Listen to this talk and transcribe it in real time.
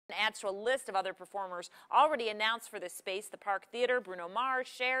Adds to a list of other performers already announced for this space, the Park Theater, Bruno Mars,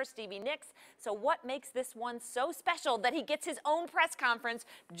 Cher, Stevie Nicks. So what makes this one so special that he gets his own press conference?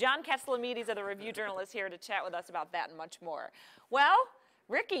 John Katsilometes of the Review Journal is here to chat with us about that and much more. Well,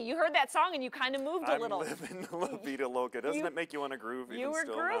 Ricky, you heard that song and you kind of moved a little. I'm living La Vida Loca. Doesn't it make you want to groove even You were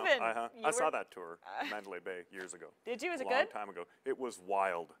still grooving. now? I saw that tour at Mandalay Bay years ago. Did you? Was it good? A long time ago. It was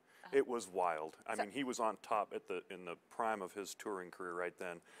wild. It was wild. I mean, he was on top in the prime of his touring career right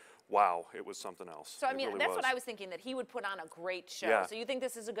then. Wow, it was something else. So I mean, that's what I was thinking, that he would put on a great show. Yeah. So you think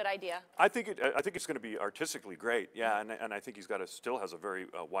this is a good idea? I think it's going to be artistically great. Yeah, and I think he's still has a very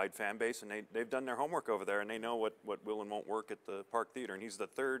wide fan base, and they've done their homework over there, and they know what will and won't work at the Park Theater. And he's the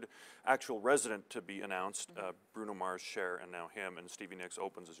third actual resident to be announced. Bruno Mars, Cher, and now him. And Stevie Nicks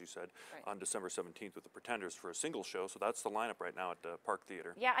opens, as you said, on December 17th with the Pretenders for a single show. So that's the lineup right now at the Park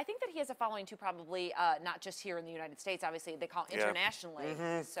Theater. Yeah, I think that he has a following too, probably not just here in the United States. Obviously, they call it internationally.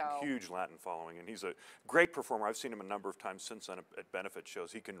 So huge Latin following, and he's a great performer. I've seen him a number of times since then at benefit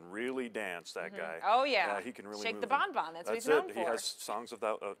shows. He can really dance, that guy. Oh yeah, he can really shake move the bonbon. That's what he's known for. He has songs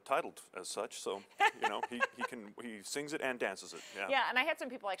titled as such, so you know he sings it and dances it. Yeah. Yeah, and I had some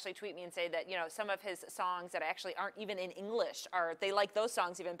people actually tweet me and say that some of his songs that actually aren't even in English they like those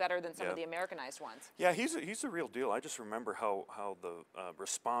songs even better than some of the Americanized ones. Yeah, he's a real deal. I just remember how the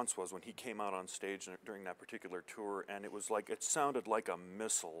response was when he came out on stage during that particular tour, and it sounded like a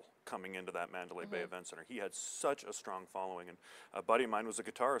missile coming into that Mandalay Bay Event Center. He had such a strong following, and a buddy of mine was a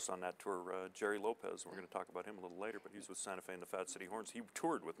guitarist on that tour, Jerry Lopez. We're going to talk about him a little later, but he's with Santa Fe and the Fat City Horns. He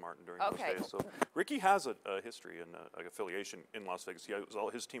toured with Martin during those days. So Ricky has a history and an affiliation in Las Vegas.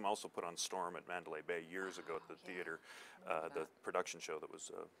 His team also put on Storm at Mandalay Bay years ago at the theater, the production show that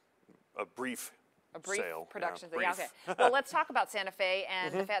was a brief production thing. Yeah, okay. Well, let's talk about Santa Fe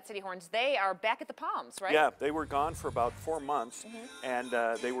and the Fat City Horns. They are back at the Palms, right? Yeah, they were gone for about 4 months, and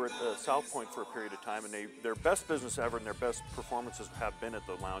they were at the South Point for a period of time, and their best business ever and their best performances have been at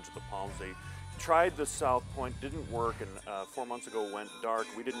the Lounge at the Palms. They tried the South Point, didn't work, and 4 months ago went dark.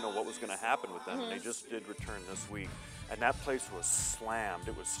 We didn't know what was going to happen with them, and they just did return this week. And that place was slammed.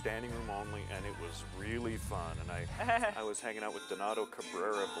 It was standing room only, and it was really fun. And I was hanging out with Donato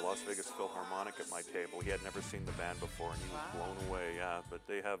Cabrera of the Las Vegas Philharmonic at my table. He had never seen the band before, and he was blown away. Yeah, but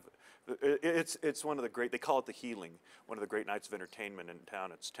they have, it's one of the great, they call it the Healing, one of the great nights of entertainment in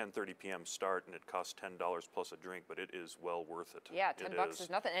town. It's 10:30 p.m. start, and it costs $10 plus a drink, but it is well worth it. Yeah, $10 is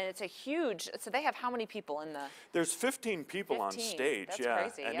nothing, and it's a huge. So they have how many people in the? There's 15 people on stage. That's yeah,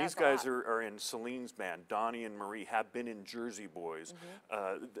 crazy. And these guys are in Celine's band. Donnie and Marie have been in Jersey Boys.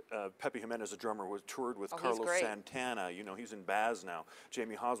 Pepe Jimenez, a drummer, was toured with Carlos Santana. You know, he's in Baz now.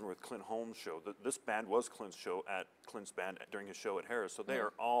 Jamie Hosmer with Clint Holmes' show. This band was Clint's show at Clint's band during his show at Harris. So they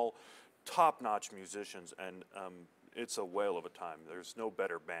are all top-notch musicians, and it's a whale of a time. There's no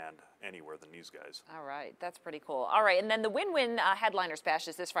better band anywhere than these guys. All right, that's pretty cool. All right, and then the Win-Win Headliners Bash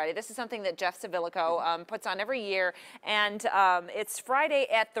is this Friday. This is something that Jeff Civillico puts on every year, and it's Friday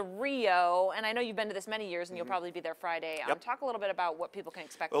at the Rio, and I know you've been to this many years, and you'll probably be there Friday. Talk a little bit about what people can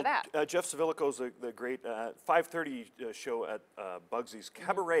expect for that. Jeff Civillico's the great 5:30 show at Bugsy's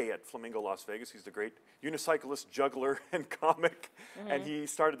Cabaret at Flamingo, Las Vegas. He's the great unicyclist, juggler, and comic, and he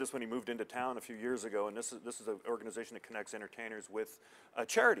started this when he moved into town a few years ago, and this is an organization that connects entertainers with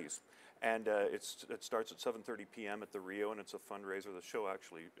charities. And it starts at 7:30 p.m. at the Rio, and it's a fundraiser. The show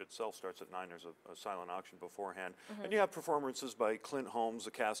actually itself starts at 9. There's a silent auction beforehand, and you have performances by Clint Holmes,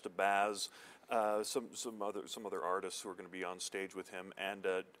 the cast of Baz, some other artists who are going to be on stage with him, and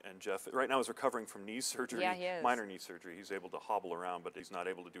Jeff right now is recovering from knee surgery, minor knee surgery. He's able to hobble around, but he's not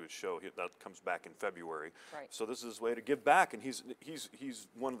able to do his show. That comes back in February. Right. So this is his way to give back, and he's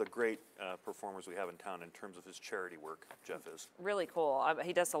one of the great performers we have in town in terms of his charity work. Jeff is really cool.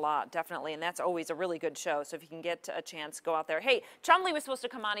 He does a lot, definitely, and that's always a really good show. So if you can get a chance, go out there. Hey, Chumley was supposed to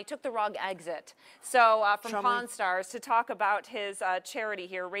come on. He took the wrong exit. So from Pawn Stars to talk about his charity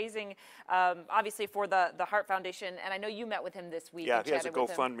here, raising obviously for the Heart Foundation. And I know you met with him this week. Yeah, he has a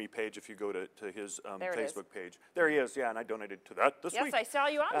GoFundMe page if you go to his Facebook page. There he is. Yeah, and I donated to that this week. Yes, I saw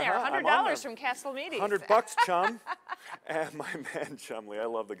you on there. $100 from Katsilometes. $100, chum. And my man Chumley, I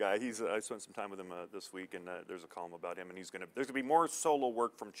love the guy. I spent some time with him this week, and there's a column about him. And there's gonna be more solo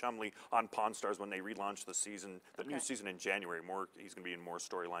work from Chumley on Pawn Stars when they relaunch the season, the new season in January. He's going to be in more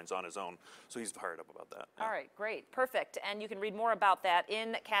storylines on his own, so he's fired up about that. All right, great, perfect. And you can read more about that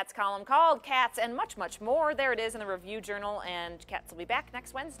in Kat's column called Cats and Much, Much More. There it is in the Review Journal, and Cats will be back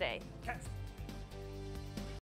next Wednesday. Cats.